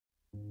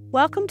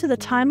Welcome to the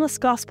Timeless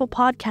Gospel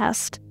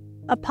Podcast,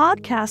 a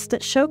podcast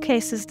that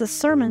showcases the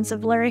sermons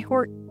of Larry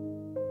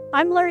Horton.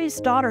 I'm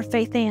Larry's daughter,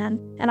 Faithann,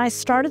 and I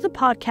started the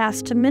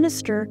podcast to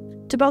minister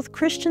to both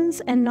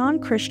Christians and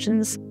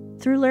non-Christians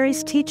through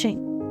Larry's teaching.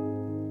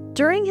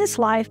 During his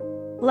life,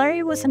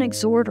 Larry was an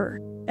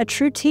exhorter, a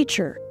true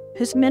teacher,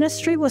 whose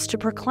ministry was to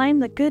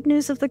proclaim the good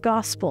news of the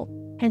gospel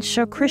and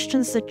show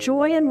Christians the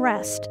joy and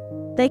rest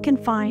they can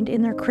find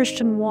in their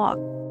Christian walk.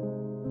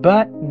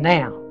 But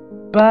now,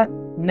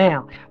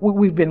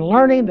 we've been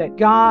learning that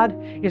God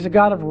is a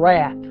God of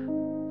wrath.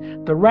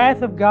 The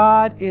wrath of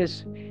God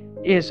is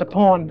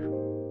upon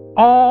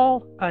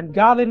all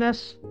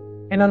ungodliness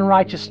and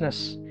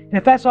unrighteousness. And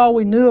if that's all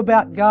we knew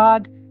about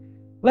God,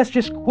 let's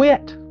just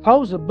quit,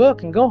 close the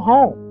book, and go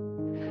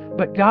home.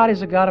 But God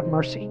is a God of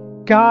mercy.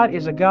 God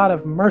is a God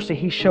of mercy.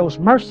 He shows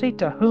mercy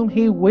to whom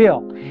He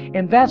will.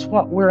 And that's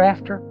what we're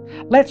after.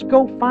 Let's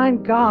go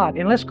find God,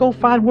 and let's go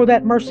find where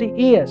that mercy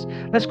is.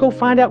 Let's go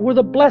find out where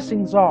the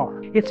blessings are.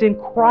 It's in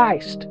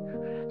Christ.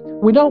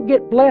 We don't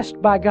get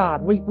blessed by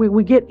God.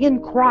 We get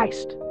in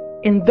Christ.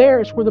 And there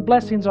is where the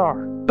blessings are.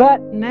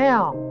 But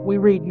now, we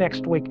read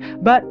next week.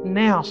 But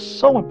now,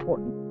 so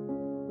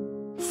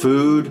important.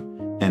 Food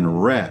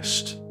and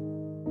rest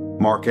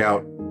mark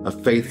out a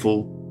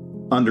faithful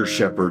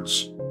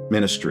under-shepherd's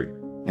ministry.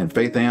 And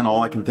Faithann,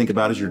 all I can think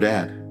about is your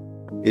dad.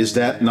 Is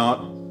that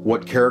not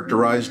what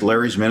characterized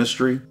Larry's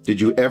ministry? Did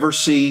you ever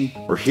see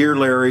or hear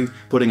Larry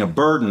putting a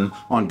burden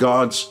on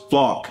God's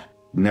flock?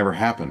 Never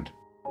happened.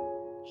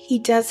 He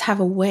does have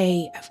a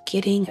way of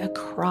getting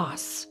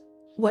across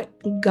what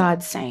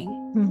God's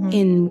saying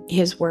in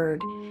His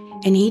Word,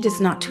 and He does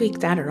not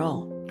tweak that at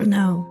all.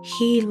 No.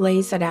 He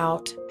lays it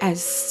out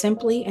as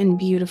simply and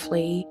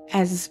beautifully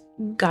as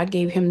God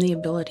gave him the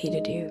ability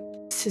to do.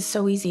 This is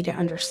so easy to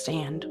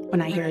understand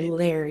when I hear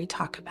Larry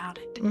talk about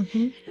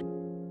it.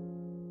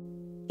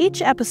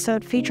 Each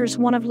episode features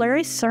one of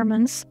Larry's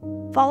sermons,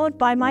 followed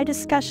by my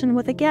discussion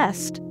with a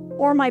guest,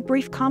 or my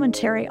brief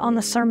commentary on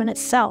the sermon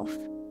itself.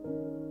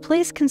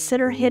 Please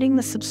consider hitting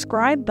the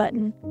subscribe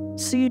button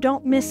so you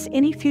don't miss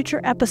any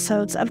future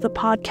episodes of the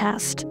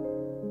podcast.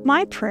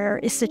 My prayer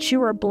is that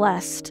you are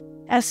blessed,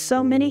 as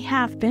so many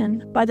have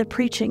been by the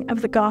preaching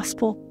of the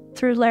gospel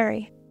through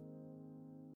Larry.